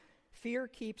Fear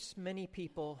keeps many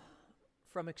people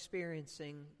from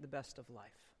experiencing the best of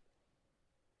life.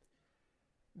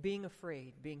 Being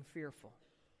afraid, being fearful,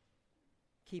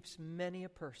 keeps many a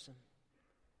person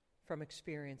from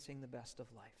experiencing the best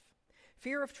of life.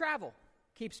 Fear of travel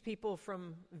keeps people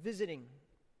from visiting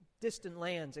distant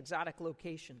lands, exotic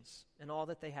locations, and all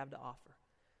that they have to offer.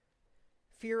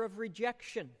 Fear of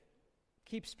rejection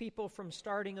keeps people from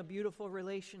starting a beautiful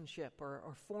relationship or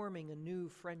forming a new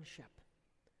friendship.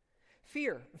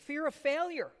 Fear of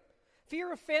failure.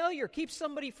 Fear of failure keeps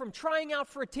somebody from trying out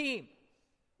for a team,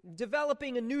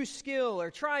 developing a new skill,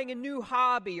 or trying a new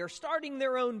hobby, or starting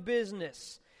their own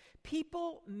business.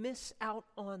 People miss out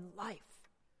on life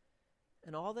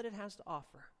and all that it has to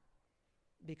offer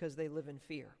because they live in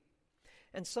fear.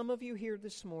 And some of you here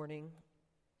this morning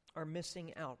are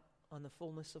missing out on the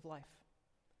fullness of life.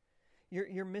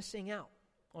 You're missing out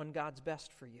on God's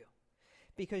best for you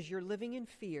because you're living in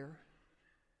fear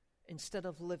instead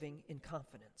of living in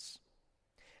confidence.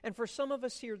 And for some of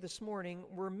us here this morning,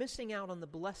 we're missing out on the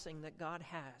blessing that God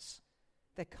has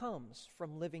that comes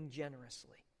from living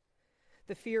generously.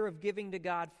 The fear of giving to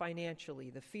God financially,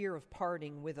 the fear of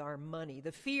parting with our money,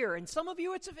 the fear, and some of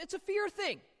you, it's a fear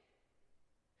thing.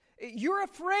 You're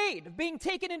afraid of being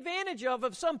taken advantage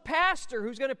of some pastor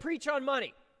who's going to preach on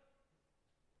money.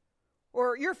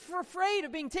 Or you're afraid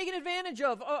of being taken advantage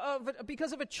of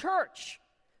because of a church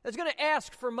that's going to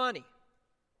ask for money.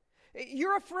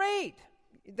 You're afraid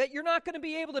that you're not going to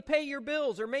be able to pay your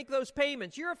bills or make those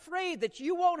payments. You're afraid that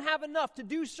you won't have enough to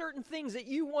do certain things that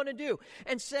you want to do.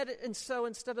 And so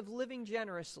instead of living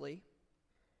generously,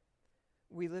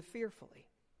 we live fearfully.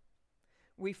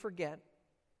 We forget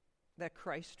that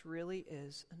Christ really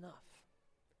is enough.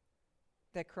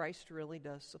 That Christ really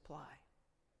does supply.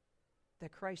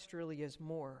 That Christ really is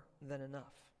more than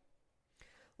enough.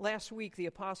 Last week, the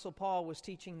Apostle Paul was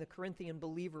teaching the Corinthian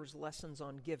believers lessons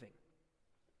on giving.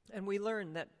 And we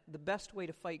learned that the best way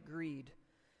to fight greed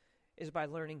is by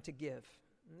learning to give.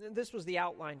 This was the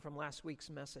outline from last week's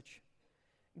message.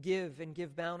 Give and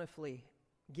give bountifully.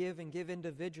 Give and give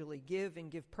individually. Give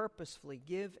and give purposefully.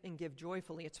 Give and give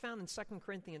joyfully. It's found in 2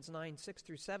 Corinthians 9, 6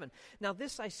 through 7. Now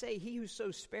this I say, he who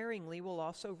sows sparingly will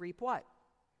also reap what?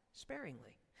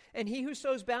 Sparingly. And he who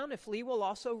sows bountifully will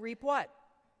also reap what?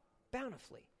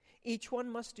 Bountifully. Each one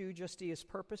must do just as he has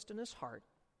purposed in his heart,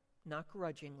 not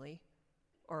grudgingly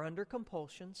or under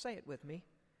compulsion. Say it with me.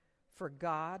 For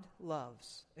God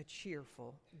loves a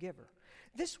cheerful giver.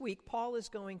 This week, Paul is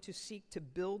going to seek to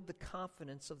build the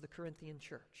confidence of the Corinthian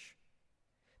church.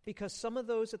 Because some of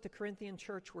those at the Corinthian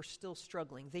church were still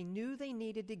struggling. They knew they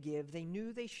needed to give. They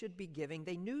knew they should be giving.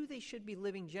 They knew they should be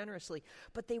living generously.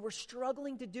 But they were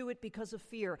struggling to do it because of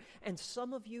fear. And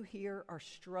some of you here are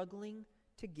struggling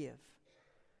to give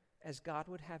as God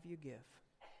would have you give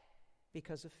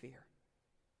because of fear.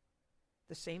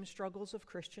 The same struggles of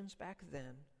Christians back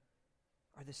then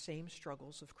are the same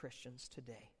struggles of Christians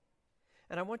today.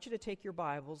 And I want you to take your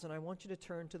Bibles and I want you to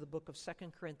turn to the book of 2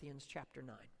 Corinthians chapter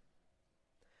 9.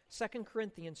 2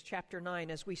 Corinthians chapter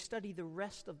 9 as we study the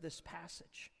rest of this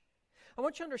passage. I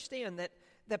want you to understand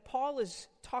that Paul is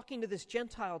talking to this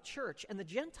Gentile church, and the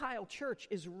Gentile church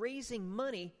is raising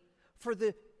money for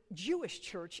the Jewish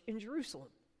church in Jerusalem.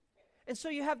 And so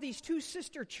you have these two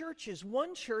sister churches,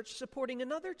 one church supporting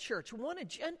another church, one a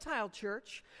Gentile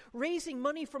church raising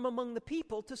money from among the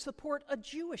people to support a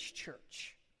Jewish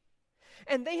church.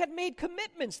 And they had made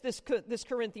commitments, this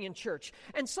Corinthian church,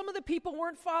 and some of the people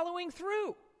weren't following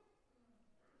through.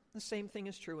 The same thing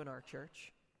is true in our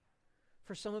church.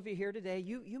 For some of you here today,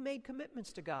 you made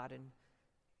commitments to God and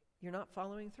you're not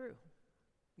following through.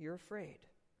 You're afraid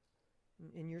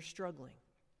and you're struggling.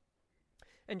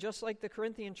 And just like the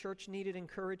Corinthian church needed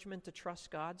encouragement to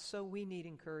trust God, so we need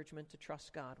encouragement to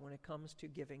trust God when it comes to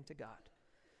giving to God.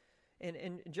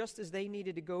 And just as they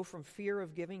needed to go from fear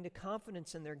of giving to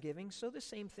confidence in their giving, so the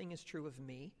same thing is true of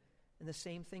me, and the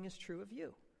same thing is true of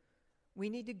you. We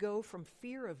need to go from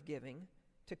fear of giving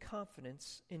to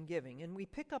confidence in giving. And we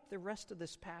pick up the rest of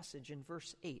this passage in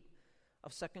verse 8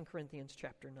 of 2 Corinthians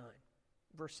chapter 9.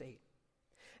 Verse 8.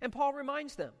 And Paul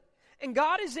reminds them, and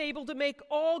God is able to make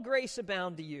all grace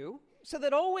abound to you, so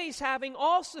that always having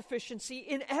all sufficiency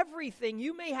in everything,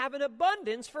 you may have an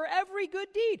abundance for every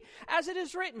good deed. As it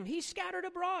is written, he scattered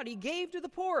abroad, he gave to the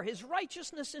poor, his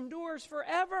righteousness endures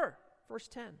forever. Verse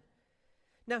 10.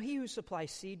 Now he who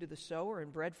supplies seed to the sower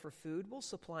and bread for food will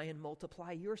supply and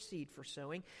multiply your seed for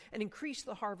sowing and increase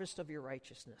the harvest of your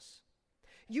righteousness.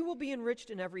 You will be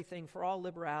enriched in everything for all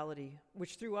liberality,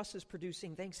 which through us is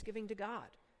producing thanksgiving to God.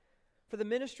 For the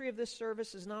ministry of this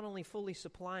service is not only fully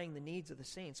supplying the needs of the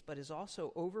saints, but is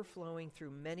also overflowing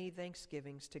through many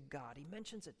thanksgivings to God. He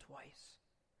mentions it twice.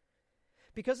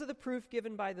 Because of the proof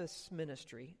given by this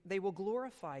ministry, they will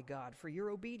glorify God for your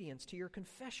obedience to your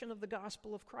confession of the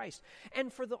gospel of Christ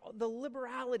and for the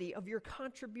liberality of your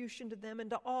contribution to them and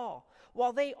to all,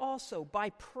 while they also, by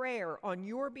prayer on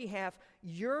your behalf,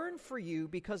 yearn for you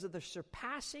because of the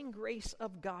surpassing grace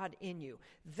of God in you.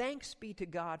 Thanks be to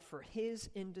God for his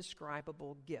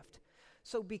indescribable gift.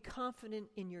 So be confident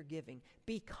in your giving.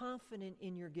 Be confident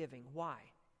in your giving. Why?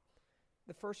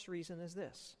 The first reason is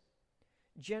this.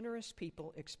 Generous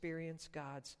people experience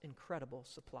God's incredible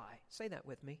supply. Say that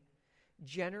with me.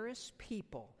 Generous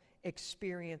people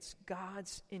experience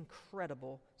God's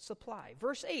incredible supply.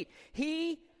 Verse 8,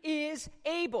 he is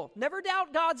able. Never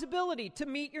doubt God's ability to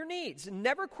meet your needs.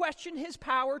 Never question his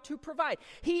power to provide.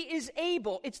 He is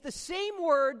able. It's the same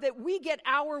word that we get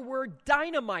our word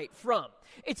dynamite from.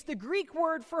 It's the Greek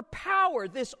word for power.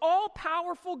 This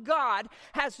all-powerful God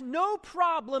has no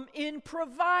problem in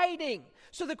providing.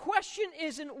 So the question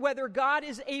isn't whether God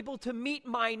is able to meet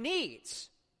my needs.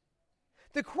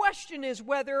 The question is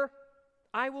whether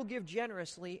I will give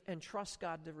generously and trust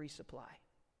God to resupply.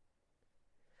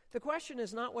 The question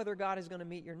is not whether God is going to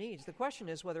meet your needs. The question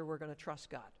is whether we're going to trust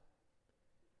God.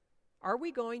 Are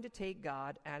we going to take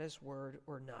God at his word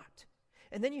or not?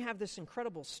 And then you have this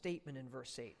incredible statement in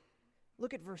verse 8.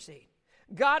 Look at verse 8.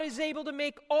 God is able to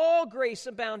make all grace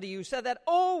abound to you, so that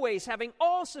always having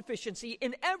all sufficiency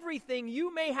in everything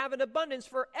you may have an abundance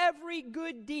for every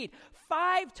good deed.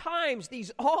 5 times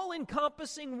these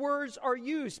all-encompassing words are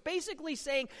used, basically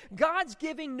saying God's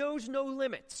giving knows no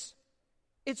limits.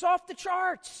 It's off the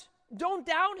charts. Don't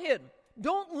doubt him.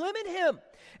 Don't limit him.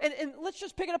 And let's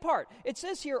just pick it apart. It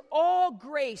says here, all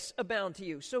grace abound to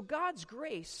you. So God's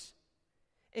grace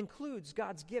includes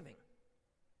God's giving.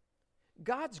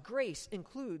 God's grace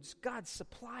includes God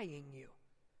supplying you.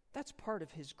 That's part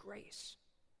of his grace.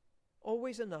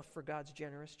 Always enough for God's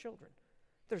generous children.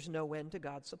 There's no end to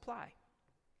God's supply.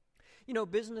 You know,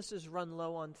 businesses run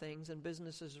low on things and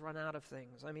businesses run out of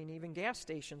things. I mean, even gas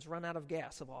stations run out of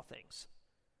gas, of all things.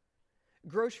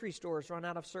 Grocery stores run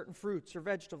out of certain fruits or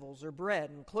vegetables or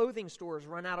bread, and clothing stores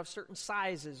run out of certain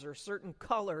sizes or certain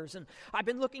colors. And I've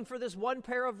been looking for this one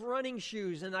pair of running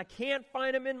shoes, and I can't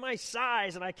find them in my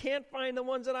size, and I can't find the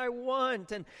ones that I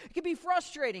want. And it can be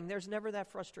frustrating. There's never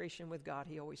that frustration with God.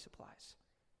 He always supplies.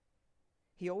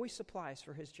 He always supplies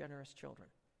for his generous children.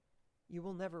 You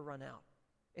will never run out.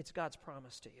 It's God's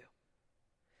promise to you.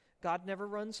 God never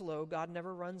runs low. God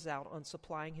never runs out on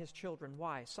supplying his children.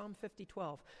 Why? Psalm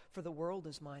 50:12, for the world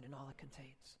is mine and all it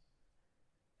contains.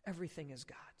 Everything is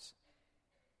God's.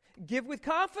 Give with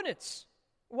confidence.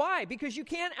 Why? Because you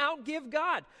can't outgive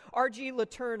God. R.G.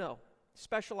 Letourneau,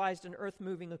 specialized in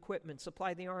earth-moving equipment,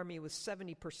 supplied the Army with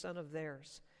 70% of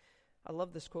theirs. I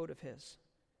love this quote of his.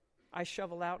 I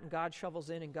shovel out and God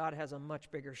shovels in, and God has a much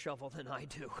bigger shovel than I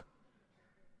do.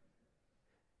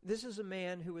 This is a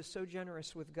man who was so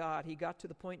generous with God, he got to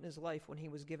the point in his life when he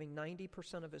was giving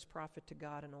 90% of his profit to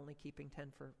God and only keeping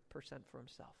 10% for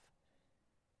himself.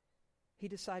 He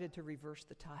decided to reverse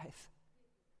the tithe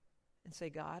and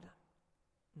say, God,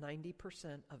 90%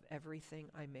 of everything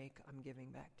I make, I'm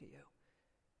giving back to you.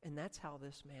 And that's how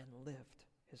this man lived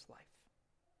his life.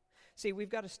 See, we've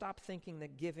got to stop thinking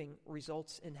that giving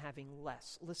results in having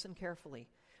less. Listen carefully.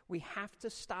 We have to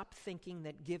stop thinking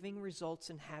that giving results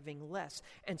in having less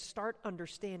and start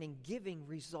understanding giving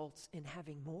results in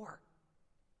having more.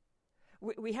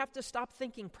 We have to stop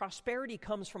thinking prosperity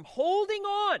comes from holding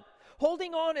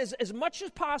on as much as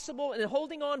possible and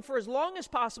holding on for as long as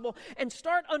possible, and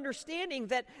start understanding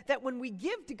that when we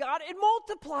give to God, it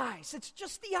multiplies. It's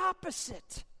just the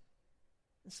opposite.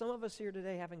 And some of us here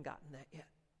today haven't gotten that yet.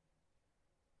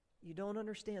 You don't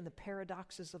understand the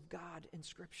paradoxes of God in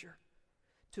Scripture.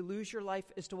 To lose your life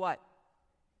is to what?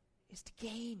 Is to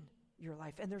gain your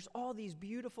life. And there's all these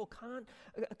beautiful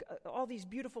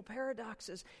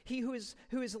paradoxes. He who is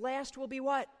last will be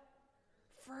what?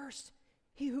 First.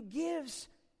 He who gives,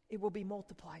 it will be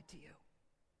multiplied to you.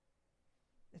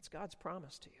 It's God's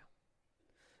promise to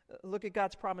you. Look at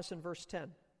God's promise in verse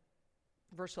 10.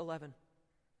 Verse 11.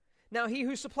 Now he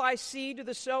who supplies seed to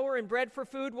the sower and bread for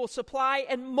food will supply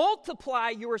and multiply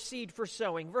your seed for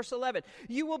sowing. Verse 11,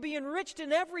 you will be enriched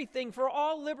in everything for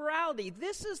all liberality.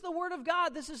 This is the word of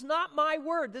God. This is not my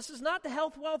word. This is not the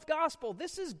health, wealth gospel.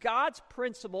 This is God's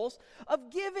principles of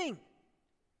giving.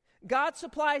 God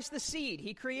supplies the seed.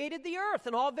 He created the earth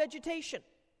and all vegetation.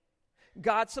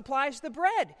 God supplies the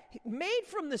bread made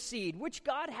from the seed, which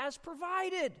God has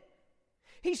provided.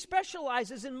 He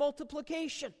specializes in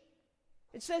multiplication.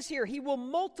 It says here, he will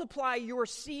multiply your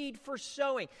seed for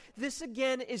sowing. This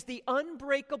again is the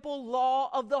unbreakable law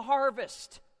of the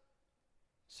harvest.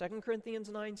 2 Corinthians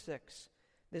 9:6.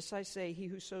 This I say, he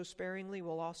who sows sparingly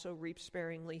will also reap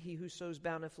sparingly. He who sows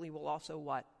bountifully will also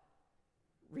what?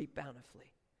 Reap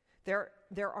bountifully. There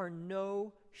are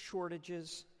no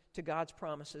shortages to God's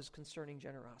promises concerning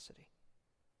generosity.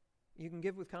 You can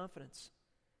give with confidence.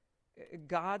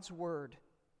 God's word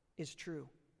is true.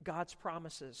 God's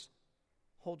promises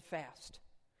hold fast.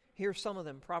 Here's some of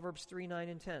them. Proverbs 3:9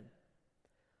 and 10.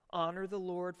 Honor the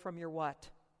Lord from your what?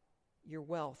 Your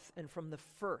wealth, and from the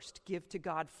first. Give to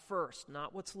God first,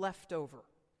 not what's left over.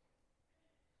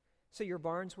 So your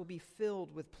barns will be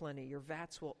filled with plenty. Your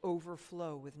vats will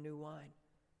overflow with new wine.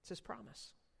 It's his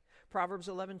promise. Proverbs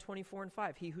 11:24 and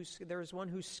 5. There is one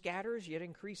who scatters, yet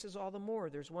increases all the more.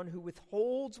 There's one who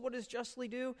withholds what is justly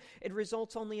due. It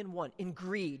results only in one, in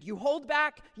greed. You hold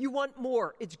back, you want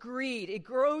more. It's greed. It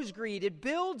grows greed. It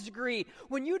builds greed.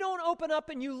 When you don't open up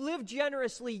and you live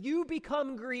generously, you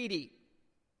become greedy.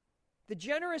 The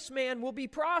generous man will be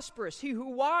prosperous. He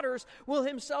who waters will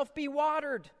himself be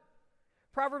watered.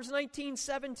 Proverbs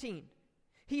 19:17.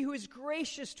 He who is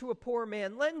gracious to a poor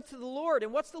man lends to the Lord.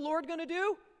 And what's the Lord going to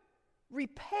do?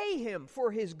 Repay him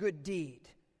for his good deed.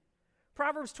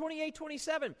 Proverbs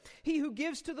 28:27. He who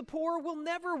gives to the poor will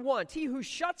never want. He who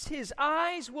shuts his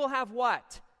eyes will have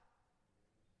what?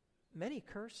 Many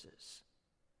curses.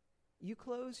 You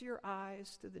close your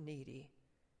eyes to the needy.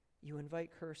 You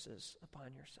invite curses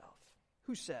upon yourself.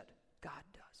 Who said? God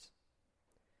does.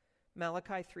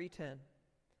 Malachi 3:10.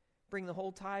 Bring the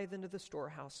whole tithe into the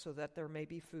storehouse so that there may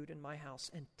be food in my house.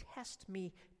 And test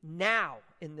me now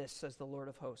in this, says the Lord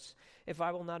of hosts, if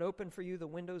I will not open for you the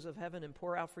windows of heaven and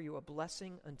pour out for you a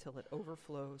blessing until it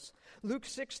overflows. Luke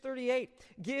 6:38,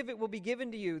 give, it will be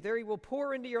given to you. There he will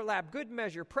pour into your lap good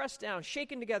measure, pressed down,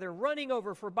 shaken together, running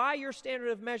over. For by your standard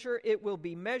of measure, it will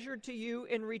be measured to you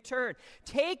in return.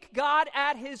 Take God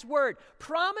at his word.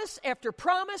 Promise after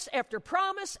promise after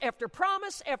promise after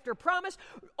promise after promise.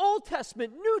 Old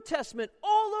Testament, New Testament,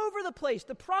 all over the place.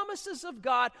 The promises of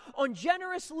God on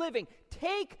generous living.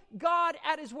 Take God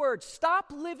at his word.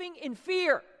 Stop living in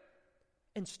fear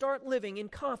and start living in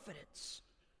confidence.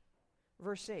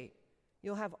 Verse 8,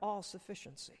 you'll have all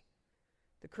sufficiency.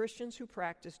 The Christians who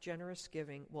practice generous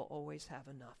giving will always have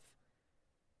enough.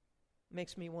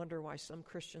 Makes me wonder why some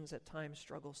Christians at times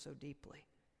struggle so deeply.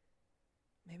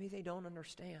 Maybe they don't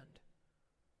understand.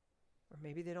 Or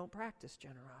maybe they don't practice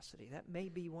generosity. That may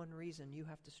be one reason you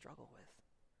have to struggle with.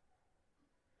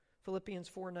 Philippians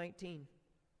 4:19.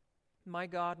 My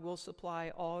God will supply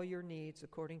all your needs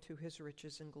according to his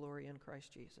riches and glory in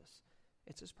Christ Jesus.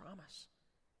 It's his promise.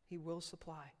 He will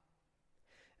supply.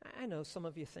 I know some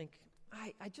of you think,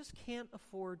 I just can't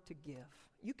afford to give.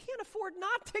 You can't afford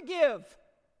not to give.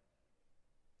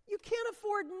 You can't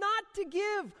afford not to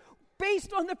give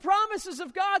based on the promises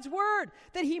of God's word,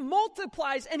 that he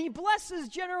multiplies and he blesses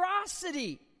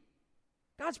generosity.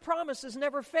 God's promises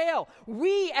never fail.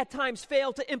 We at times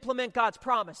fail to implement God's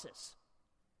promises.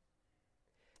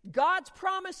 God's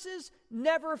promises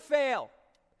never fail.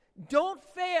 Don't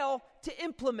fail to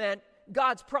implement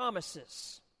God's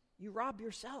promises. You rob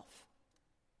yourself.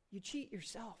 You cheat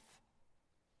yourself.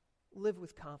 Live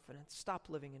with confidence. Stop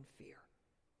living in fear.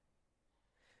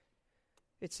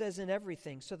 It says in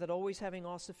everything, so that always having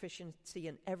all sufficiency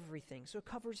in everything. So it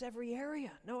covers every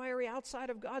area. No area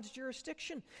outside of God's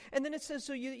jurisdiction. And then it says,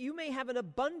 so you may have an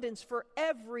abundance for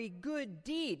every good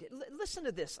deed. Listen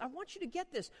to this. I want you to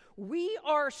get this. We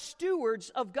are stewards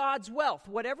of God's wealth.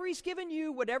 Whatever he's given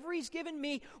you, whatever he's given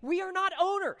me, we are not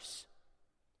owners.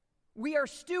 We are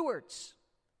stewards.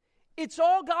 It's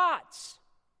all God's.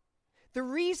 The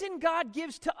reason God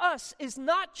gives to us is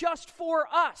not just for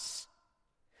us.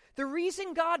 The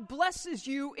reason God blesses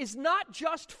you is not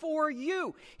just for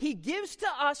you. He gives to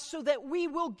us so that we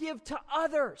will give to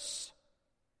others.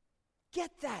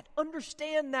 Get that.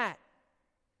 Understand that.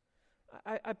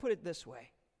 I put it this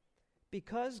way.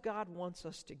 Because God wants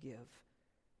us to give,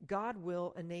 God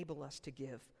will enable us to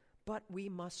give, but we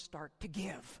must start to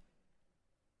give.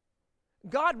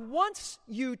 God wants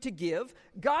you to give.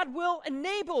 God will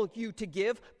enable you to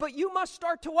give, but you must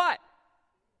start to what?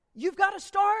 You've got to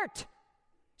start.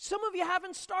 Some of you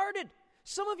haven't started.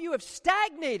 Some of you have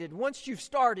stagnated once you've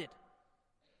started.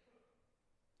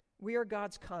 We are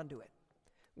God's conduit.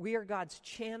 We are God's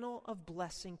channel of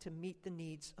blessing to meet the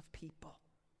needs of people.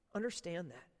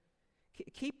 Understand that.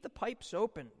 Keep the pipes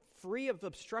open, free of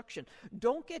obstruction.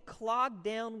 Don't get clogged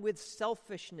down with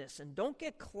selfishness, and don't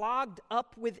get clogged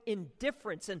up with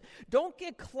indifference, and don't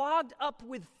get clogged up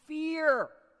with fear.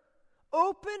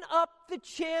 Open up the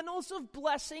channels of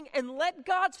blessing and let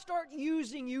God start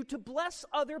using you to bless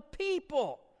other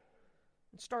people.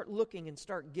 And start looking and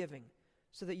start giving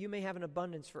so that you may have an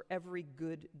abundance for every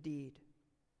good deed.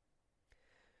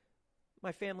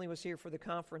 My family was here for the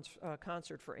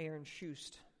concert for Aaron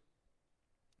Schust.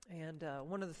 And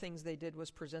one of the things they did was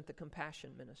present the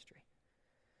Compassion Ministry.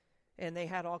 And they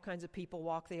had all kinds of people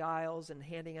walk the aisles and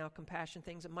handing out compassion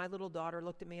things. And my little daughter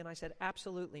looked at me and I said,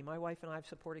 absolutely. My wife and I have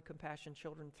supported Compassion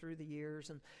Children through the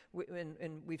years. And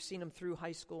we've seen them through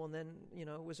high school and then,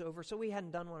 it was over. So we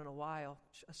hadn't done one in a while,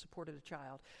 supported a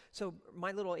child. So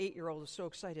my little 8-year-old was so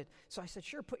excited. So I said,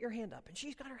 sure, put your hand up. And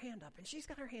she's got her hand up and she's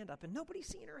got her hand up. And nobody's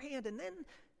seen her hand. And then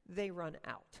they run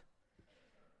out.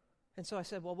 And so I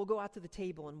said, well, we'll go out to the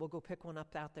table and we'll go pick one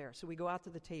up out there. So we go out to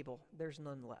the table. There's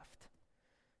none left.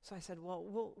 So I said, well,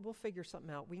 we'll figure something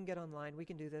out. We can get online. We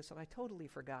can do this. And I totally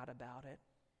forgot about it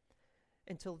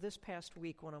until this past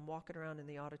week when I'm walking around in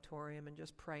the auditorium and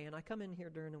just praying. I come in here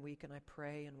during the week and I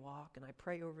pray and walk and I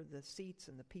pray over the seats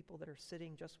and the people that are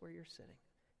sitting just where you're sitting.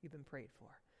 You've been prayed for.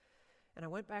 And I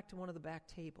went back to one of the back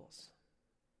tables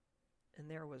and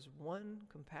there was one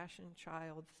Compassion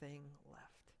Child thing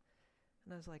left.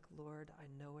 And I was like, Lord, I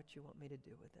know what you want me to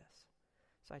do with this.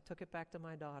 So I took it back to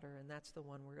my daughter, and that's the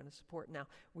one we're going to support. Now,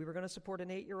 we were going to support an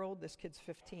 8-year-old. This kid's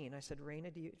 15. I said,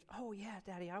 Raina, oh, yeah,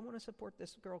 Daddy, I want to support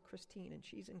this girl, Christine, and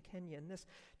she's in Kenya. And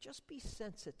just be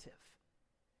sensitive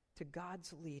to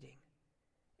God's leading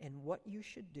and what you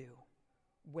should do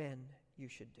when you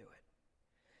should do it.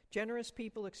 Generous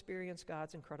people experience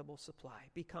God's incredible supply.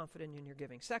 Be confident in your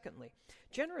giving. Secondly,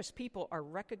 generous people are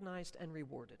recognized and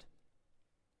rewarded.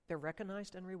 They're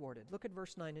recognized and rewarded. Look at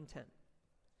verse 9 and 10.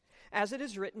 As it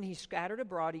is written, he scattered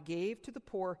abroad, he gave to the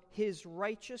poor, his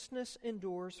righteousness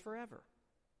endures forever.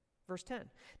 Verse 10.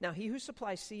 Now he who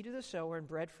supplies seed to the sower and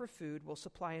bread for food will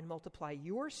supply and multiply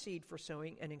your seed for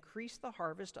sowing and increase the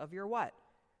harvest of your what?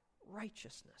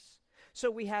 Righteousness. So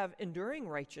we have enduring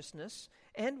righteousness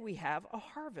and we have a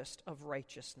harvest of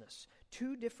righteousness.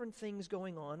 Two different things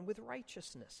going on with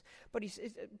righteousness.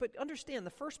 But understand, the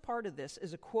first part of this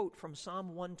is a quote from Psalm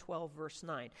 112, verse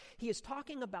 9. He is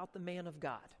talking about the man of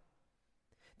God.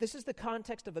 This is the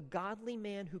context of a godly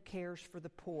man who cares for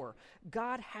the poor.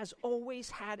 God has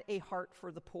always had a heart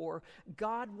for the poor.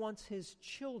 God wants his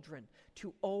children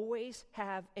to always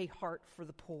have a heart for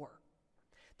the poor.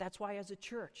 That's why as a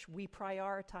church, we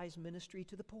prioritize ministry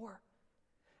to the poor.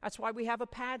 That's why we have a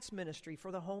PADS ministry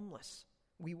for the homeless.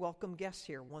 We welcome guests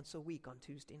here once a week on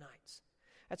Tuesday nights.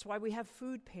 That's why we have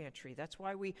food pantry. That's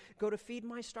why we go to feed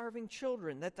my starving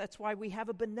children. That's why we have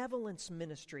a benevolence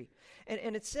ministry.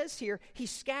 And it says here, he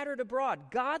scattered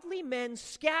abroad. Godly men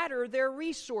scatter their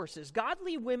resources.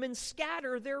 Godly women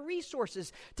scatter their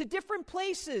resources to different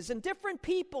places and different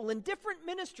people and different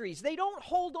ministries. They don't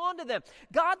hold on to them.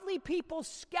 Godly people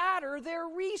scatter their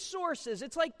resources.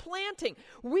 It's like planting.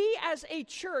 We as a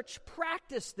church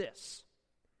practice this.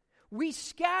 We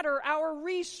scatter our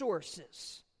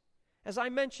resources. As I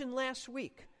mentioned last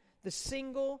week, the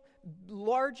single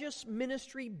largest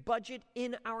ministry budget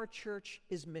in our church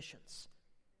is missions.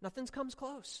 Nothing comes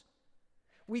close.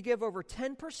 We give over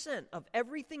 10% of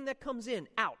everything that comes in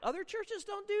out. Other churches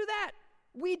don't do that.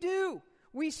 We do.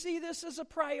 We see this as a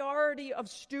priority of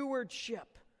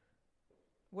stewardship.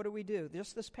 What do?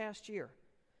 Just this past year,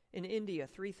 in India,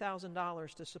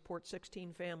 $3,000 to support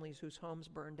 16 families whose homes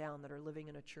burned down that are living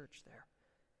in a church there.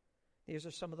 These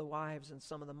are some of the wives and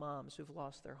some of the moms who've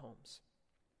lost their homes.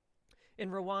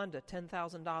 In Rwanda,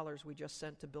 $10,000 we just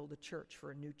sent to build a church for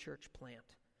a new church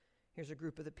plant. Here's a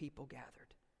group of the people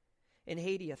gathered. In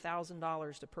Haiti,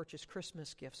 $1,000 to purchase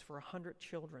Christmas gifts for 100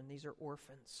 children. These are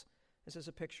orphans. This is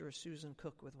a picture of Susan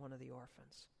Cook with one of the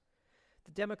orphans.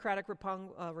 The Democratic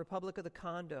Republic of the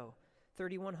Congo,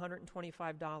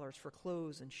 $3,125 for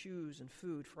clothes and shoes and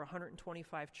food for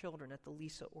 125 children at the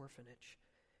Lisa Orphanage.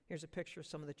 Here's a picture of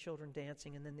some of the children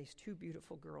dancing, and then these two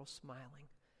beautiful girls smiling.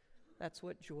 That's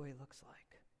what joy looks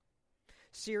like.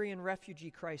 Syrian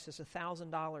refugee crisis,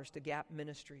 $1,000 to Gap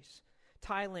Ministries.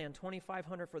 Thailand,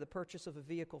 $2,500 for the purchase of a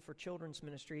vehicle for children's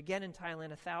ministry. Again in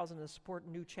Thailand, $1,000 to support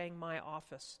a new Chiang Mai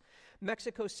office.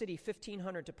 Mexico City,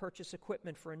 $1,500 to purchase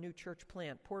equipment for a new church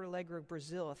plant. Porto Alegre,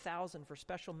 Brazil, $1,000 for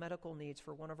special medical needs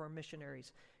for one of our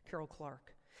missionaries, Carol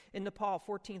Clark. In Nepal,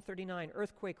 $1,439,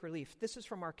 earthquake relief. This is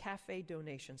from our cafe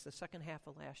donations, the second half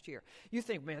of last year. You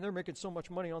think, man, they're making so much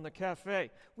money on the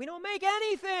cafe. We don't make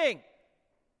anything.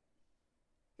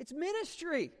 It's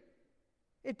ministry.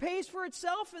 It pays for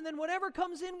itself, and then whatever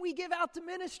comes in, we give out to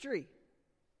ministry.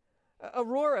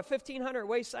 Aurora, $1,500,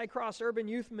 Wayside Cross Urban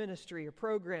Youth Ministry, a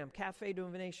program, cafe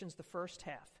donations the first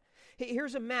half.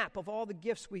 Here's a map of all the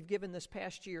gifts we've given this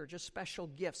past year, just special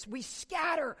gifts. We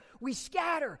scatter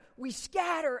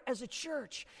as a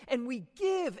church, and we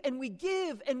give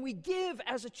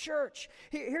as a church.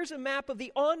 Here's a map of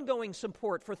the ongoing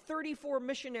support for 34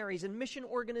 missionaries and mission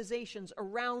organizations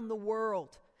around the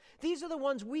world. These are the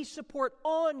ones we support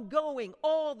ongoing,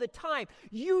 all the time.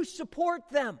 You support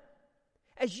them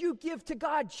as you give to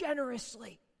God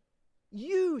generously.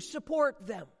 You support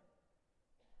them.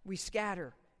 We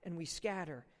scatter, and we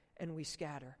scatter, and we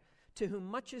scatter. To whom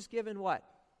much is given, what?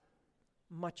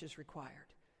 Much is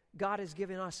required. God has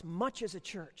given us much as a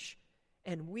church,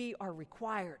 and we are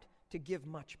required to give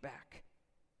much back.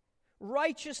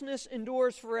 Righteousness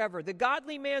endures forever. The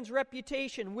godly man's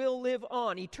reputation will live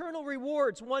on. Eternal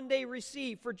rewards one day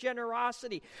received for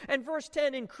generosity. And verse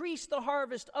 10, increase the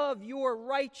harvest of your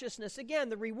righteousness. Again,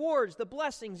 the rewards, the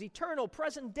blessings, eternal,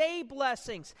 present day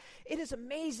blessings. It is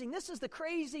amazing. This is the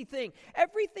crazy thing.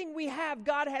 Everything we have,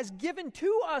 God has given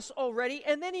to us already,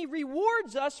 and then He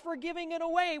rewards us for giving it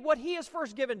away, what He has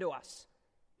first given to us.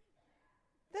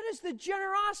 That is the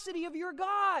generosity of your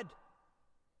God.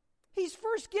 He's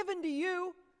first given to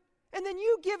you, and then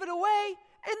you give it away,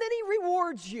 and then He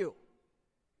rewards you.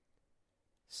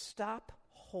 Stop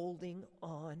holding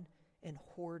on and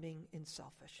hoarding in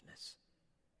selfishness.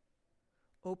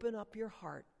 Open up your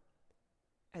heart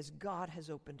as God has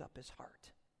opened up His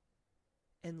heart,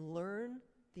 and learn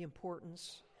the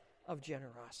importance of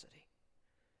generosity.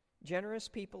 Generous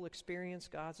people experience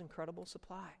God's incredible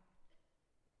supply.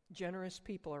 Generous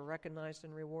people are recognized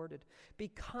and rewarded. Be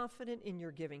confident in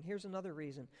your giving. Here's another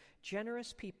reason.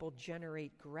 Generous people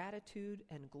generate gratitude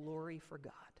and glory for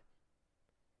God.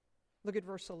 Look at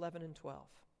verse 11 and 12.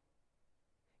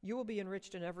 You will be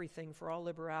enriched in everything for all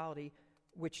liberality,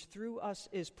 which through us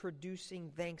is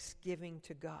producing thanksgiving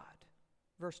to God.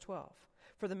 Verse 12.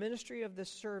 For the ministry of this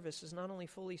service is not only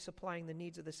fully supplying the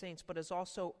needs of the saints, but is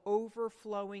also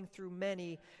overflowing through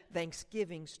many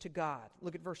thanksgivings to God.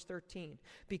 Look at verse 13.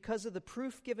 Because of the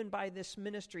proof given by this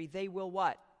ministry, they will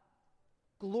what?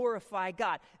 Glorify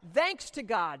God. Thanks to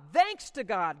God. Thanks to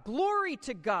God. Glory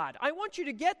to God. I want you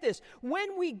to get this.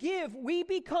 When we give, we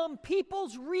become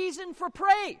people's reason for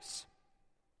praise.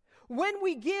 When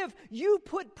we give, you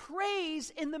put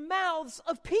praise in the mouths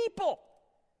of people.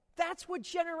 That's what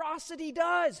generosity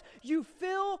does. You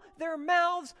fill their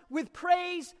mouths with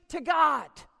praise to God.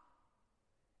 It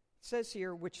says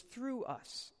here, which through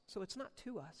us. So it's not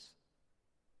to us.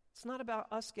 It's not about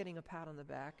us getting a pat on the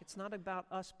back. It's not about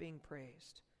us being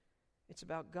praised. It's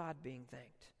about God being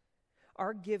thanked.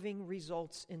 Our giving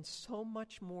results in so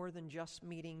much more than just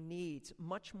meeting needs,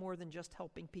 much more than just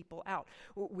helping people out.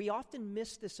 We often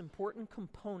miss this important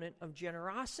component of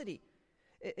generosity.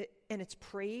 And it's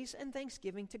praise and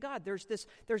thanksgiving to God. There's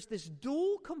this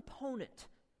dual component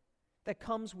that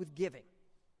comes with giving.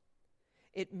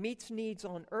 It meets needs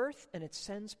on earth, and it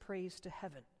sends praise to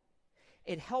heaven.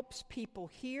 It helps people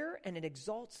here, and it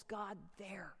exalts God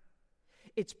there.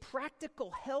 It's practical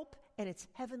help, and it's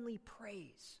heavenly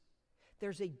praise.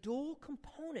 There's a dual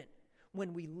component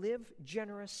when we live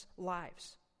generous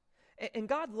lives. And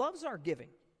God loves our giving.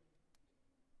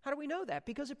 How do we know that?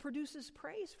 Because it produces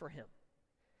praise for Him.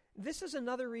 This is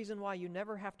another reason why you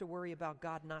never have to worry about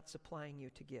God not supplying you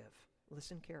to give.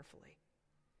 Listen carefully.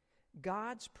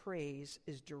 God's praise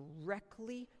is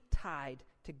directly tied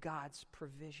to God's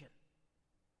provision.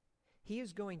 He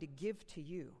is going to give to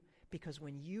you because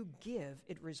when you give,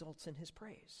 it results in His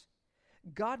praise.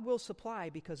 God will supply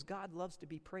because God loves to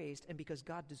be praised and because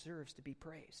God deserves to be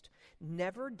praised.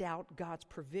 Never doubt God's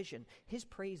provision. His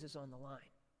praise is on the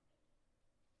line.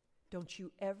 Don't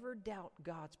you ever doubt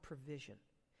God's provision.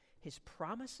 His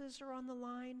promises are on the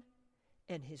line,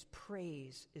 and His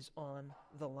praise is on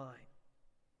the line.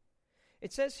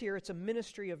 It says here it's a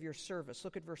ministry of your service.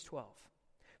 Look at verse 12.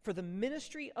 For the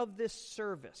ministry of this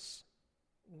service,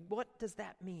 what does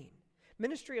that mean?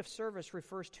 Ministry of service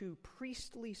refers to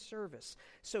priestly service.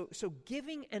 So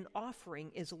giving an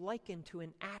offering is likened to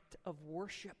an act of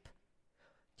worship.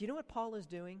 Do you know what Paul is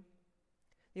doing?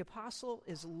 The apostle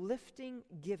is lifting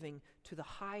giving to the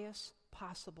highest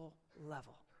possible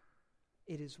level.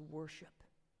 It is worship.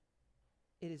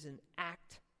 It is an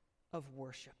act of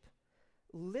worship.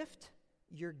 Lift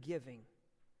your giving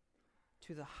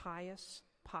to the highest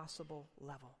possible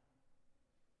level.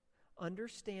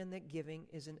 Understand that giving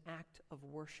is an act of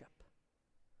worship.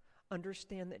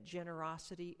 Understand that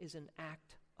generosity is an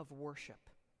act of worship.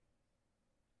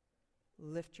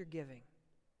 Lift your giving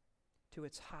to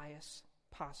its highest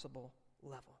possible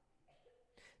level.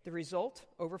 The result,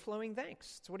 overflowing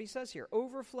thanks. That's what he says here.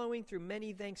 Overflowing through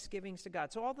many thanksgivings to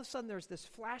God. So all of a sudden there's this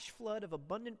flash flood of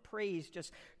abundant praise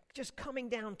just just coming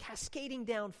down, cascading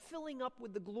down, filling up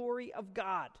with the glory of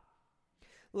God.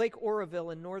 Lake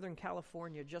Oroville in Northern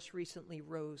California just recently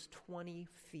rose 20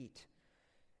 feet.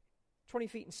 20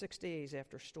 feet in 6 days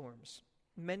after storms.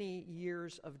 Many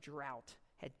years of drought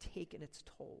had taken its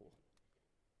toll.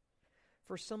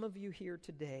 For some of you here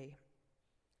today,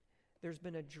 there's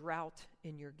been a drought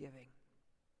in your giving,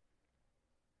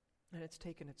 and it's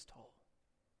taken its toll.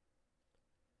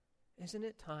 Isn't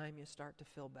it time you start to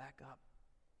fill back up?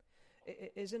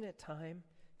 Isn't it time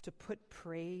to put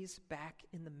praise back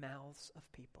in the mouths of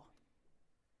people?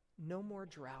 No more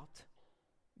drought.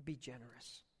 Be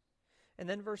generous. And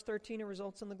then verse 13, it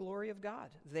results in the glory of God.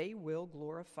 They will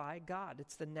glorify God.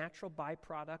 It's the natural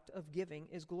byproduct of giving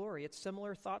is glory. It's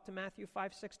similar thought to Matthew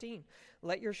 5:16.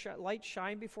 Let your light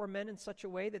shine before men in such a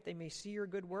way that they may see your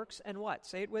good works. And what?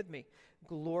 Say it with me.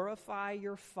 Glorify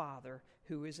your Father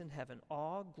who is in heaven.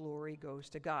 All glory goes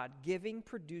to God. Giving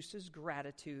produces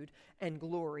gratitude and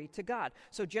glory to God.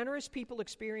 So generous people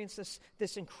experience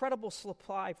this incredible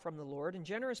supply from the Lord, and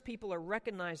generous people are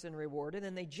recognized and rewarded,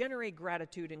 and they generate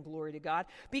gratitude and glory to God.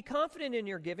 Be confident in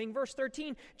your giving. Verse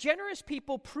 13, generous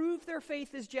people prove their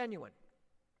faith is genuine.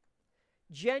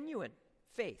 Genuine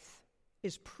faith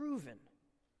is proven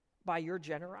by your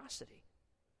generosity.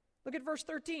 Look at verse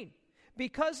 13.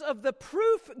 Because of the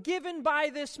proof given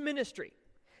by this ministry,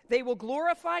 they will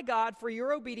glorify God for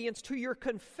your obedience to your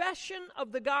confession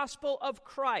of the gospel of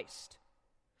Christ.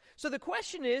 So the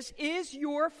question is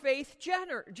your faith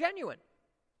genuine?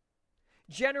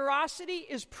 Generosity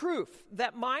is proof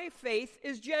that my faith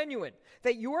is genuine,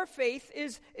 that your faith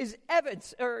is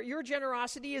evidence, or your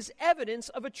generosity is evidence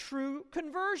of a true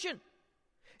conversion.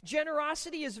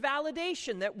 Generosity is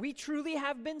validation that we truly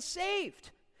have been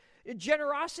saved.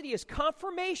 Generosity is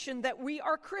confirmation that we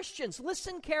are Christians.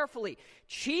 Listen carefully.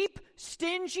 Cheap,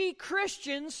 stingy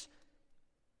Christians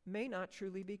may not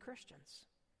truly be Christians.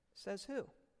 Says who?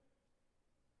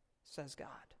 Says God.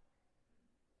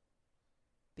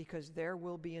 Because there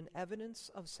will be an evidence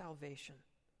of salvation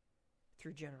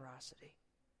through generosity.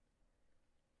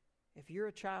 If you're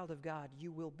a child of God,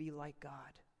 you will be like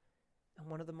God. And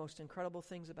one of the most incredible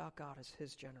things about God is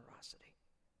His generosity.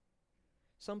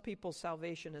 Some people's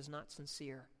salvation is not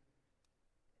sincere.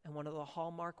 And one of the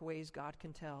hallmark ways God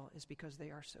can tell is because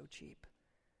they are so cheap.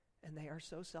 And they are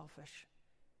so selfish.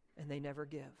 And they never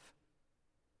give.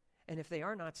 And if they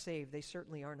are not saved, they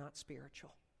certainly are not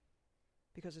spiritual.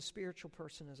 Because a spiritual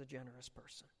person is a generous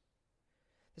person.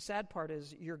 The sad part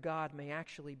is your God may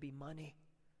actually be money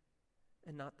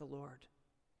and not the Lord.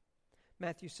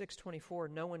 Matthew 6:24,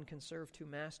 no one can serve two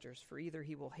masters, for either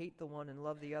he will hate the one and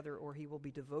love the other, or he will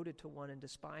be devoted to one and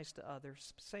despise to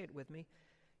others. Say it with me.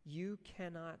 You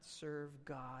cannot serve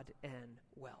God and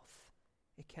wealth.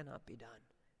 It cannot be done.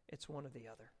 It's one or the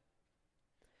other.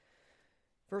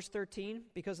 Verse 13,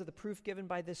 because of the proof given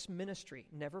by this ministry,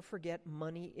 never forget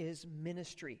money is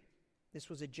ministry. This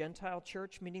was a Gentile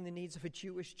church meeting the needs of a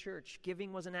Jewish church.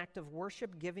 Giving was an act of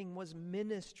worship. Giving was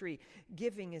ministry.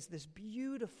 Giving is this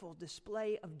beautiful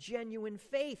display of genuine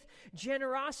faith.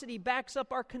 Generosity backs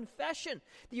up our confession.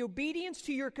 The obedience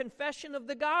to your confession of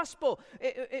the gospel.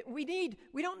 We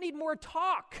don't need more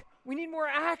talk. We need more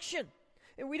action.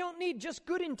 And we don't need just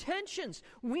good intentions.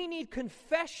 We need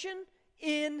confession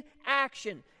in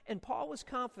action. And Paul was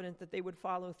confident that they would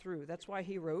follow through. That's why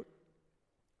he wrote,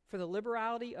 for the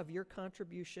liberality of your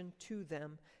contribution to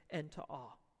them and to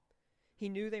all. He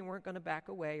knew they weren't going to back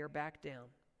away or back down.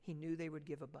 He knew they would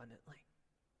give abundantly.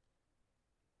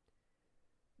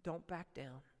 Don't back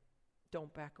down.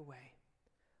 Don't back away.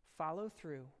 Follow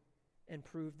through and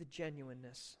prove the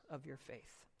genuineness of your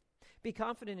faith. Be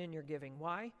confident in your giving.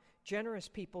 Why? Generous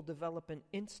people develop an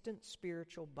instant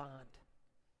spiritual bond.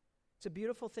 It's a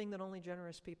beautiful thing that only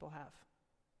generous people have.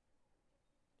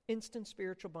 Instant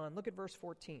spiritual bond. Look at verse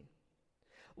 14.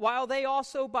 While they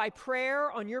also by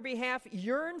prayer on your behalf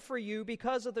yearn for you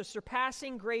because of the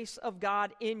surpassing grace of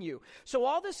God in you. So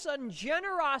all of a sudden,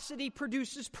 generosity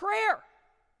produces prayer.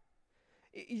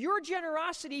 Your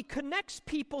generosity connects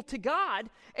people to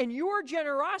God, and your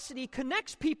generosity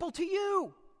connects people to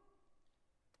you.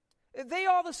 They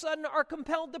all of a sudden are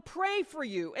compelled to pray for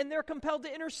you, and they're compelled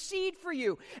to intercede for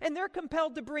you, and they're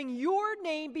compelled to bring your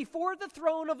name before the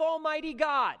throne of Almighty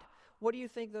God. What do you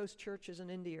think those churches in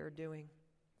India are doing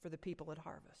for the people at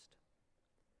Harvest?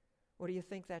 What do you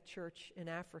think that church in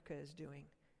Africa is doing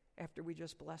after we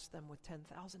just blessed them with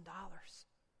 $10,000?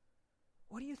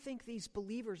 What do you think these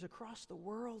believers across the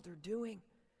world are doing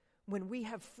when we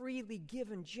have freely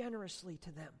given generously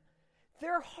to them?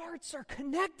 Their hearts are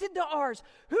connected to ours.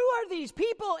 Who are these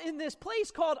people in this place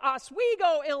called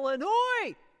Oswego,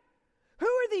 Illinois, Who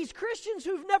are these Christians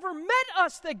who've never met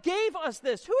us that gave us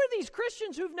this? Who are these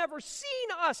Christians who've never seen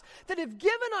us that have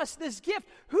given us this gift?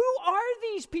 Who are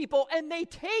these people? And they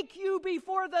take you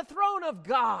before the throne of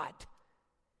God.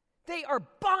 They are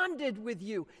bonded with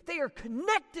you. They are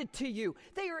connected to you.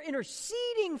 They are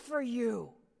interceding for you.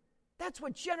 That's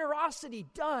what generosity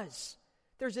does.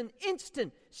 There's an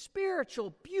instant,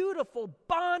 spiritual, beautiful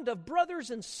bond of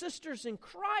brothers and sisters in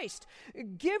Christ.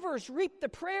 Givers reap the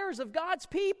prayers of God's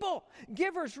people.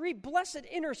 Givers reap blessed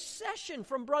intercession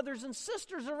from brothers and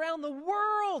sisters around the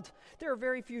world. There are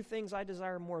very few things I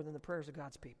desire more than the prayers of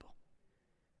God's people.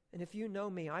 And if you know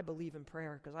me, I believe in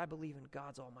prayer because I believe in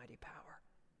God's almighty power.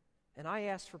 And I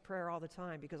ask for prayer all the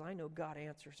time because I know God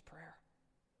answers prayer.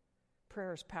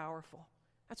 Prayer is powerful.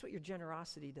 That's what your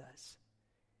generosity does.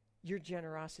 Your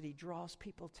generosity draws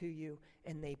people to you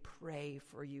and they pray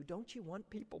for you. Don't you want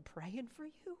people praying for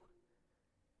you?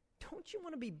 Don't you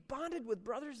want to be bonded with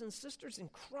brothers and sisters in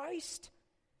Christ?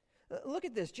 Look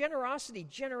at this. Generosity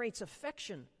generates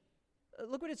affection.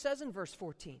 Look what it says in verse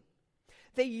 14.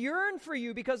 They yearn for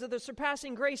you because of the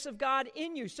surpassing grace of God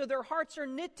in you. So their hearts are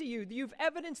knit to you. You've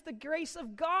evidenced the grace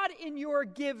of God in your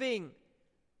giving.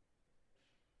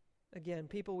 Again,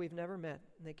 people we've never met,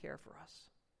 and they care for us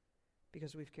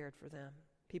because we've cared for them.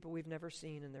 People we've never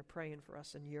seen, and they're praying for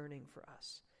us and yearning for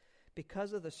us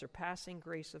because of the surpassing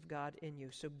grace of God in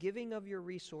you. So giving of your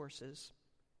resources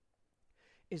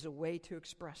is a way to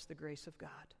express the grace of God.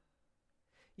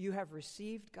 You have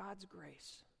received God's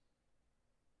grace,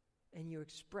 and you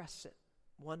express it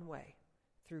one way,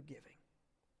 through giving.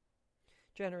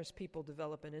 Generous people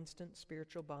develop an instant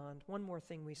spiritual bond. One more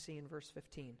thing we see in verse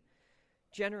 15.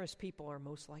 Generous people are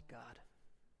most like God.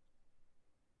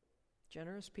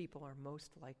 Generous people are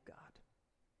most like God.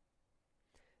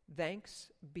 Thanks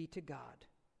be to God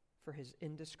for his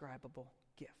indescribable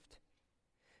gift.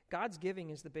 God's giving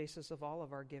is the basis of all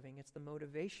of our giving. It's the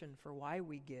motivation for why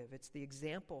we give. It's the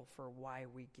example for why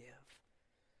we give.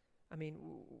 I mean,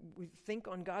 we think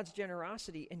on God's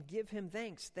generosity and give him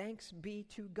thanks. Thanks be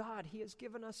to God. He has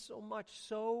given us so much,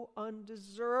 so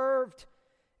undeserved,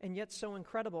 and yet so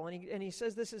incredible. And he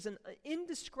says this is an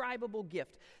indescribable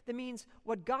gift. That means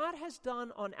what God has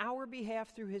done on our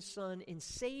behalf through his Son in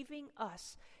saving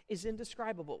us is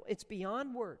indescribable. It's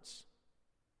beyond words.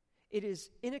 It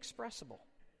is inexpressible.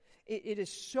 It is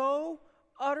so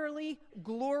utterly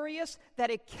glorious that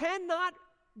it cannot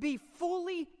be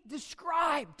fully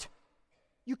described.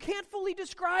 You can't fully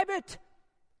describe it.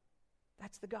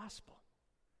 That's the gospel.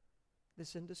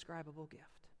 This indescribable gift.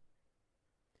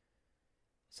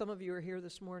 Some of you are here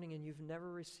this morning and you've never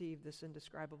received this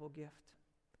indescribable gift.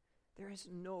 There is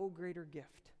no greater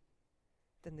gift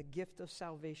than the gift of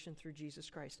salvation through Jesus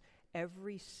Christ.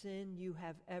 Every sin you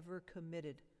have ever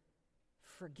committed,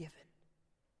 forgiven.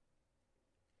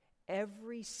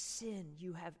 Every sin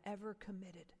you have ever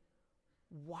committed,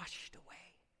 washed away.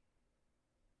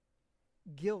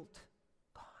 Guilt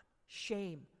gone.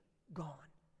 Shame gone.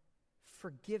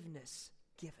 Forgiveness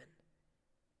given.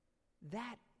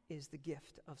 That is the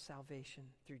gift of salvation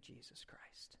through Jesus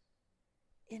Christ.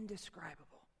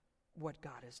 Indescribable what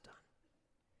God has done.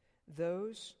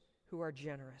 Those who are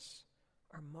generous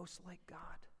are most like God.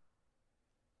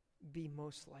 Be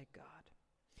most like God.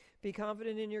 Be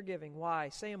confident in your giving. Why?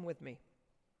 Say them with me.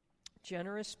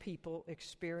 Generous people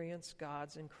experience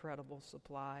God's incredible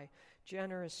supply.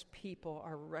 Generous people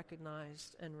are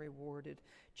recognized and rewarded.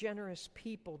 Generous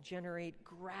people generate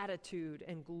gratitude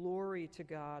and glory to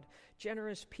God.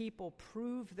 Generous people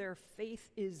prove their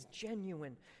faith is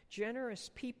genuine.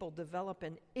 Generous people develop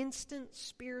an instant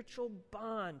spiritual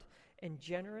bond. And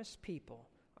generous people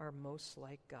are most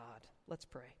like God. Let's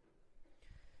pray.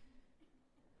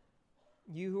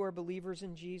 You who are believers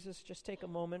in Jesus, just take a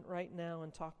moment right now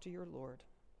and talk to your Lord.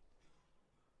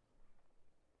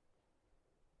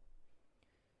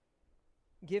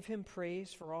 Give him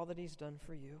praise for all that he's done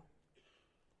for you.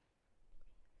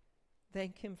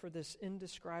 Thank him for this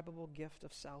indescribable gift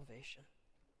of salvation.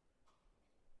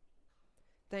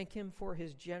 Thank him for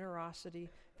his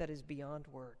generosity that is beyond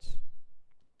words.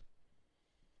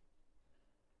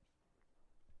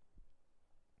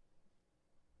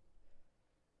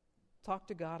 Talk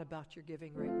to God about your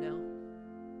giving right now.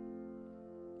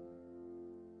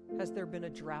 Has there been a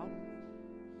drought?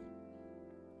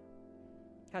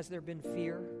 Has there been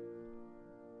fear?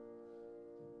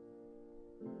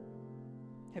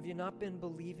 Have you not been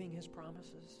believing his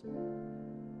promises?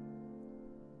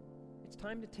 It's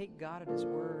time to take God at his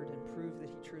word and prove that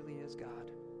he truly is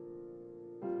God.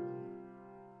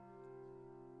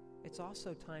 It's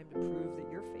also time to prove that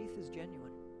your faith is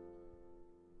genuine.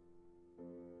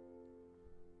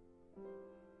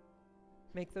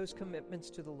 Make those commitments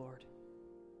to the Lord.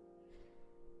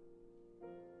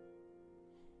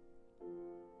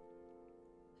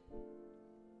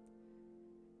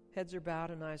 Heads are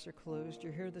bowed and eyes are closed.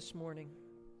 You're here this morning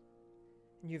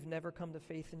and you've never come to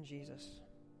faith in Jesus.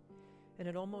 And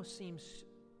it almost seems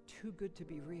too good to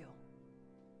be real.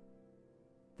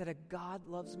 That a God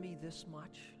loves me this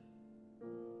much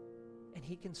and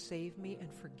He can save me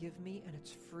and forgive me and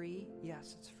it's free.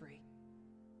 Yes, it's free.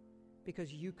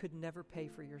 Because you could never pay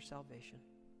for your salvation.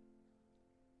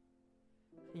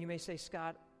 And you may say,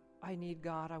 Scott, I need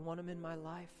God. I want Him in my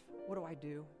life. What do I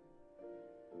do?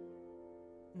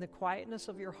 In the quietness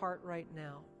of your heart right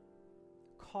now,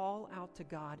 call out to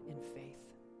God in faith.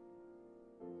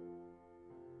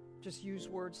 Just use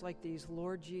words like these.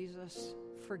 Lord Jesus,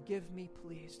 forgive me,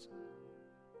 please.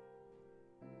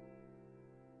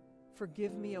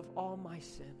 Forgive me of all my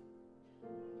sin,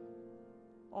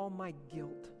 all my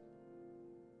guilt.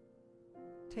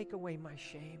 Take away my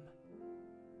shame.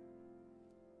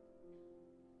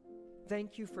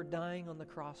 Thank you for dying on the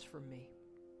cross for me.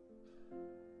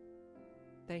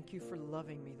 Thank you for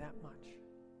loving me that much.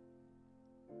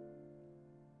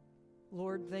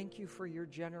 Lord, thank you for your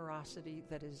generosity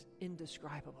that is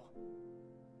indescribable.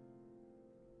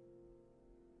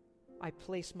 I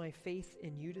place my faith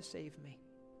in you to save me.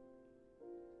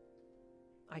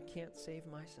 I can't save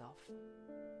myself.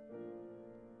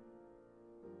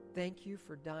 Thank you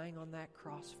for dying on that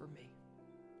cross for me.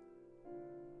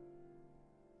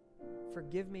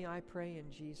 Forgive me, I pray,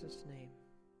 in Jesus' name.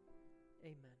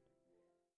 Amen.